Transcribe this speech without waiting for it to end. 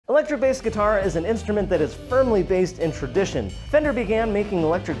Electric bass guitar is an instrument that is firmly based in tradition. Fender began making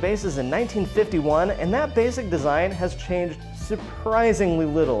electric basses in 1951, and that basic design has changed surprisingly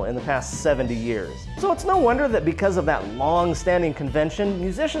little in the past 70 years. So it's no wonder that because of that long-standing convention,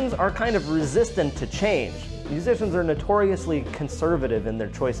 musicians are kind of resistant to change. Musicians are notoriously conservative in their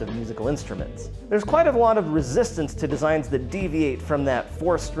choice of musical instruments. There's quite a lot of resistance to designs that deviate from that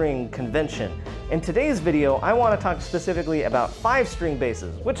 4-string convention. In today's video, I want to talk specifically about 5-string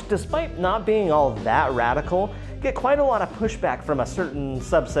basses, which despite not being all that radical, get quite a lot of pushback from a certain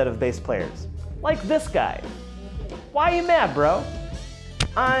subset of bass players. Like this guy. Why are you mad, bro?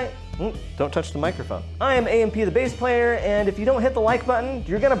 Don't touch the microphone. I am AMP the bass player, and if you don't hit the like button,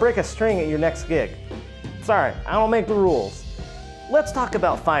 you're gonna break a string at your next gig. Sorry, I don't make the rules. Let's talk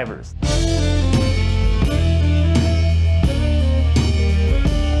about fivers.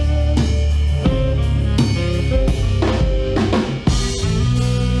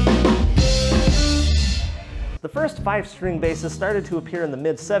 The first 5-string basses started to appear in the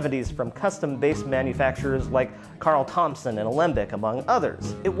mid-70s from custom bass manufacturers like Carl Thompson and Alembic, among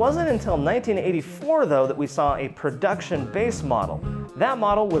others. It wasn't until 1984, though, that we saw a production bass model. That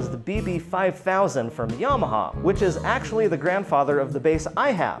model was the BB5000 from Yamaha, which is actually the grandfather of the bass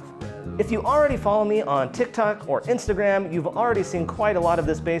I have. If you already follow me on TikTok or Instagram, you've already seen quite a lot of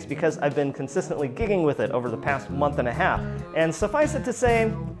this bass because I've been consistently gigging with it over the past month and a half. And suffice it to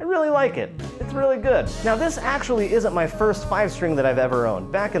say, I really like it. It's really good. Now this actually isn't my first 5-string that I've ever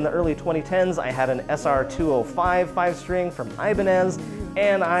owned. Back in the early 2010s, I had an SR205 5-string from Ibanez,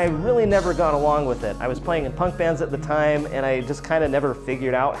 and I really never got along with it. I was playing in punk bands at the time, and I just kind of never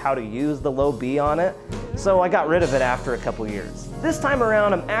figured out how to use the low B on it, so I got rid of it after a couple years. This time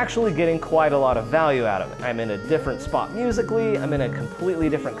around, I'm actually getting quite a lot of value out of it. I'm in a different spot musically, I'm in a completely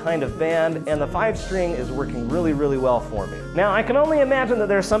different kind of band, and the 5-string is working really, really well for me. Now, I can only imagine that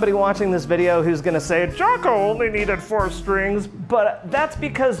there's somebody watching this video who's gonna say, Jocko only needed 4 strings, but that's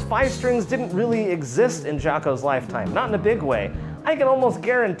because 5 strings didn't really exist in Jocko's lifetime, not in a big way. I can almost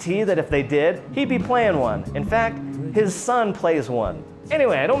guarantee that if they did, he'd be playing one. In fact, his son plays one.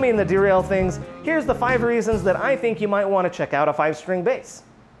 Anyway, I don't mean to derail things. Here's the 5 reasons that I think you might want to check out a 5-string bass.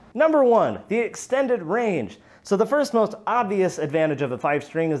 Number 1, the extended range. So the first most obvious advantage of a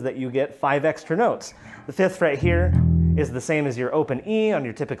 5-string is that you get 5 extra notes. The 5th fret here is the same as your open E on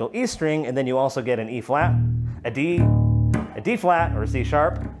your typical E string, and then you also get an E flat, a D flat or a C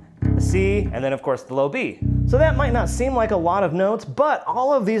sharp, a C, and then of course the low B. So that might not seem like a lot of notes, but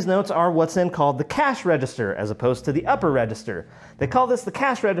all of these notes are what's called the cash register as opposed to the upper register. They call this the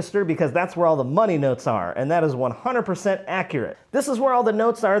cash register because that's where all the money notes are, and that is 100% accurate. This is where all the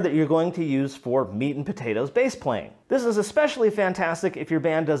notes are that you're going to use for meat and potatoes bass playing. This is especially fantastic if your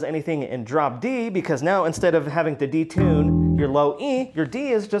band does anything in drop D, because now instead of having to detune your low E, your D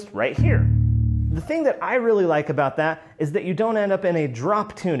is just right here. The thing that I really like about that is that you don't end up in a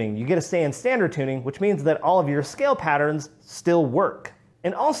drop tuning. You get to stay in standard tuning, which means that all of your scale patterns still work.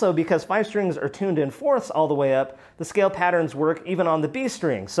 And also, because 5 strings are tuned in 4ths all the way up, the scale patterns work even on the B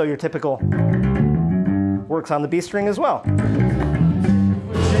string. So your typical works on the B string as well.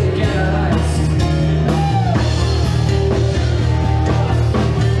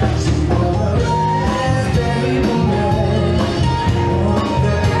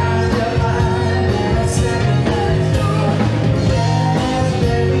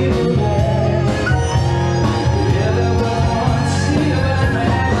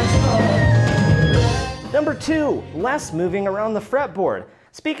 Number 2, less moving around the fretboard.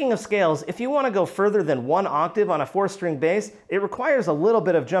 Speaking of scales, if you want to go further than 1 octave on a 4-string bass, it requires a little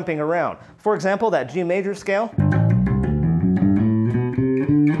bit of jumping around. For example, that G major scale.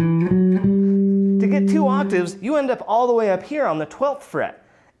 To get 2 octaves, you end up all the way up here on the 12th fret.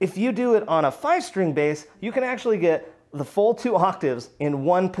 If you do it on a 5-string bass, you can actually get the full 2 octaves in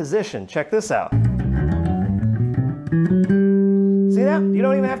one position. Check this out. See that? You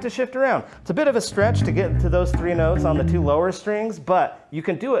don't even have to shift around. It's a bit of a stretch to get to those 3 notes on the 2 lower strings, but you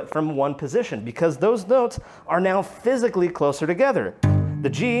can do it from one position because those notes are now physically closer together. The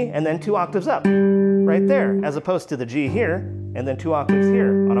G and then 2 octaves up, right there, as opposed to the G here and then 2 octaves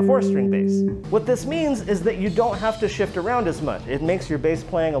here on a 4-string bass. What this means is that you don't have to shift around as much. It makes your bass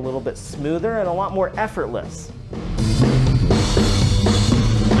playing a little bit smoother and a lot more effortless.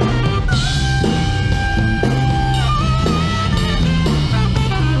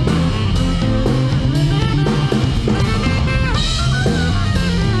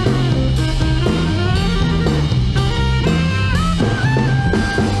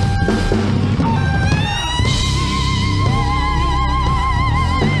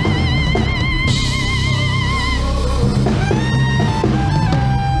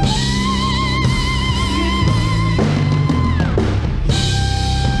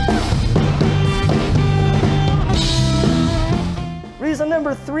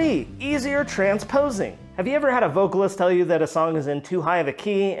 Number 3, easier transposing. Have you ever had a vocalist tell you that a song is in too high of a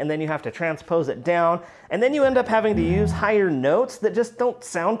key and then you have to transpose it down, and then you end up having to use higher notes that just don't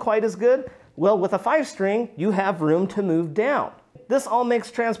sound quite as good? Well, with a 5-string, you have room to move down. This all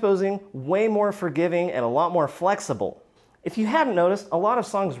makes transposing way more forgiving and a lot more flexible. If you hadn't noticed, a lot of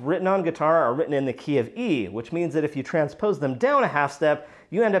songs written on guitar are written in the key of E, which means that if you transpose them down a half step,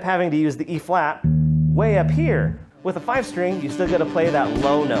 you end up having to use the E flat way up here. With a 5-string, you still gotta play that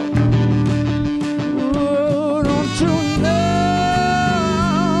low note. Oh,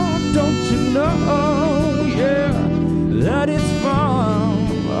 don't you know, yeah, that it's fun.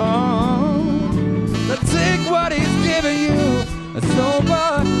 Now take what he's giving you, a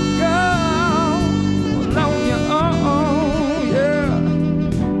sober girl, on your own, yeah.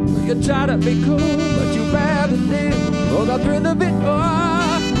 You try to be cool, but you rather live, oh, the thrill of it,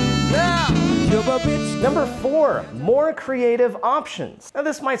 oh, yeah, you're a bitch. Number 4, more creative options. Now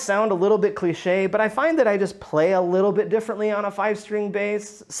this might sound a little bit cliche, but I find that I just play a little bit differently on a 5-string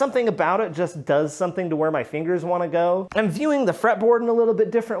bass. Something about it just does something to where my fingers want to go. I'm viewing the fretboard in a little bit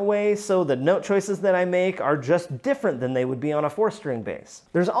different way, so the note choices that I make are just different than they would be on a 4-string bass.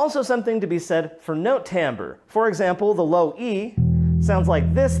 There's also something to be said for note timbre. For example, the low E sounds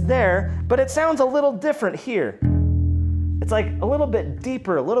like this there, but it sounds a little different here. It's like a little bit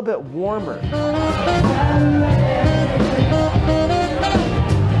deeper, a little bit warmer.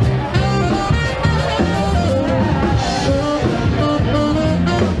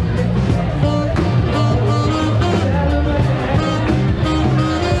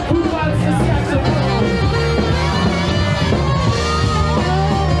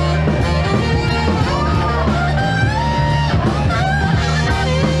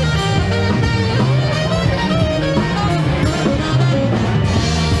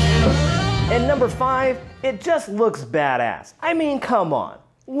 And number 5, it just looks badass. I mean, come on.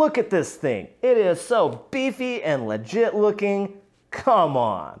 Look at this thing. It is so beefy and legit looking. Come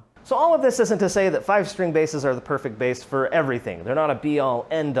on. So all of this isn't to say that 5-string basses are the perfect bass for everything. They're not a be-all,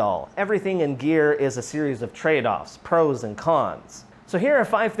 end-all. Everything in gear is a series of trade-offs, pros and cons. So here are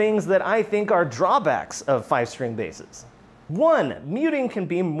 5 things that I think are drawbacks of 5-string basses. 1, muting can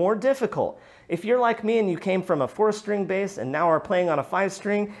be more difficult. If you're like me and you came from a 4-string bass and now are playing on a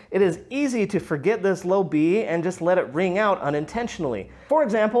 5-string, it is easy to forget this low B and just let it ring out unintentionally. For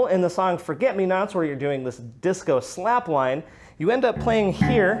example, in the song Forget Me Nots, where you're doing this disco slap line, you end up playing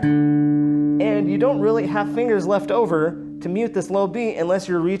here and you don't really have fingers left over to mute this low B unless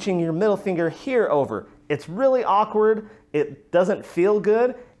you're reaching your middle finger here over. It's really awkward, it doesn't feel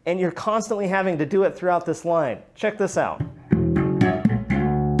good, and you're constantly having to do it throughout this line. Check this out.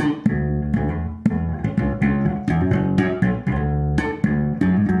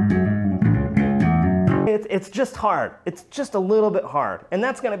 It's just hard. It's just a little bit hard. And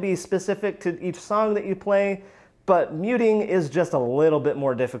that's going to be specific to each song that you play, but muting is just a little bit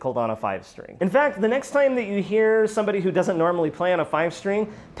more difficult on a 5-string. In fact, the next time that you hear somebody who doesn't normally play on a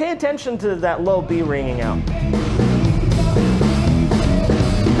 5-string, pay attention to that low B ringing out.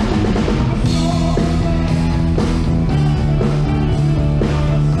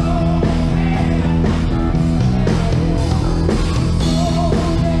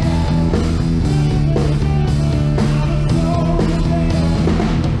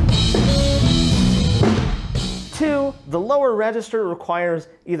 2, the lower register requires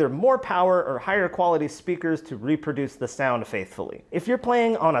either more power or higher quality speakers to reproduce the sound faithfully. If you're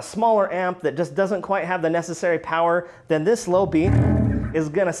playing on a smaller amp that just doesn't quite have the necessary power, then this low B is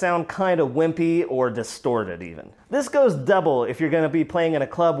gonna sound kind of wimpy or distorted even. This goes double if you're gonna be playing in a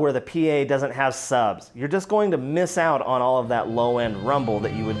club where the PA doesn't have subs. You're just going to miss out on all of that low-end rumble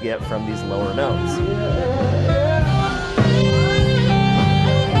that you would get from these lower notes.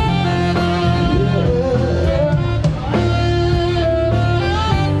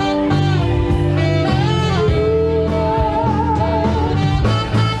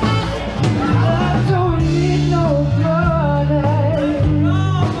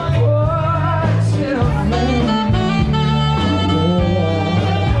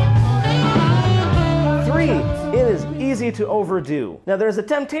 To overdo. Now there's a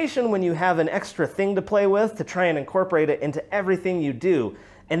temptation when you have an extra thing to play with to try and incorporate it into everything you do,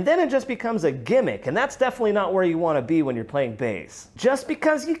 and then it just becomes a gimmick, and that's definitely not where you want to be when you're playing bass. Just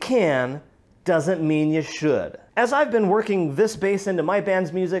because you can doesn't mean you should. As I've been working this bass into my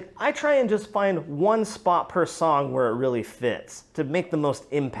band's music, I try and just find one spot per song where it really fits to make the most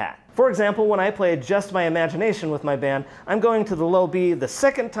impact. For example, when I play Just My Imagination with my band, I'm going to the low B the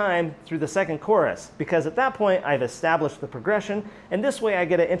second time through the second chorus, because at that point I've established the progression, and this way I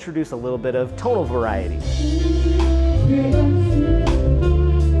get to introduce a little bit of tonal variety.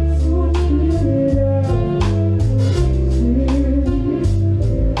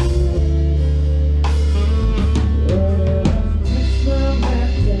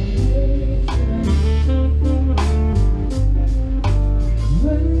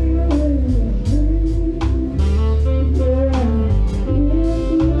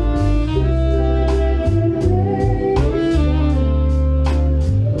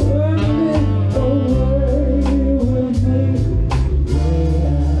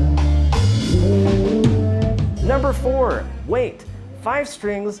 5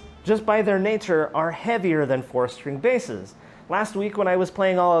 strings, just by their nature, are heavier than 4-string basses. Last week when I was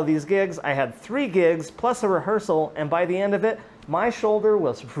playing all of these gigs, I had 3 gigs plus a rehearsal, and by the end of it, my shoulder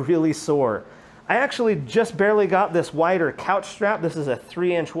was really sore. I actually just barely got this wider couch strap. This is a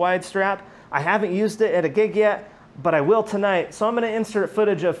 3-inch wide strap. I haven't used it at a gig yet, but I will tonight, so I'm going to insert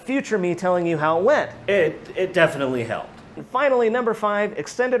footage of future me telling you how it went. It definitely helped. And finally, number 5,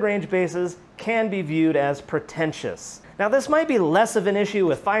 extended range basses can be viewed as pretentious. Now this might be less of an issue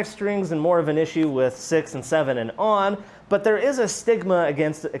with 5 strings and more of an issue with 6 and 7 and on, but there is a stigma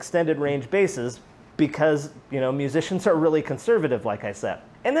against extended range basses because, musicians are really conservative, like I said.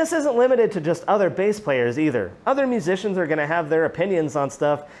 And this isn't limited to just other bass players either. Other musicians are going to have their opinions on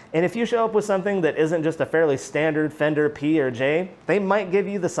stuff, and if you show up with something that isn't just a fairly standard Fender P or J, they might give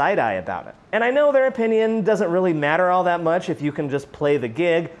you the side eye about it. And I know their opinion doesn't really matter all that much if you can just play the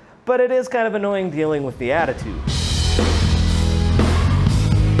gig, but it is kind of annoying dealing with the attitude.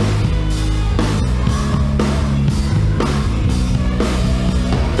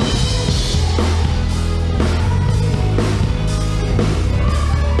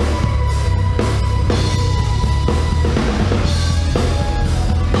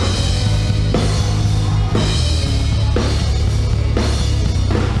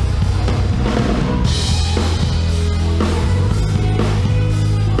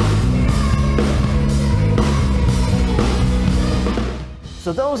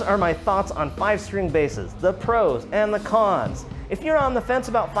 So those are my thoughts on 5-string basses, the pros and the cons. If you're on the fence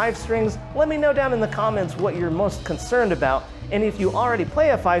about 5 strings, let me know down in the comments what you're most concerned about. And if you already play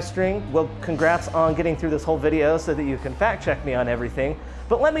a 5-string, well, congrats on getting through this whole video so that you can fact check me on everything.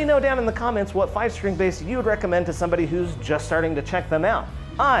 But let me know down in the comments what 5-string bass you would recommend to somebody who's just starting to check them out.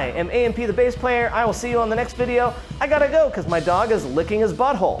 I am AMP the Bass Player. I will see you on the next video. I gotta go because my dog is licking his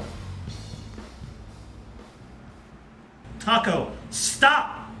butthole. Taco,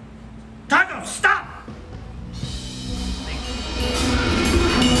 stop!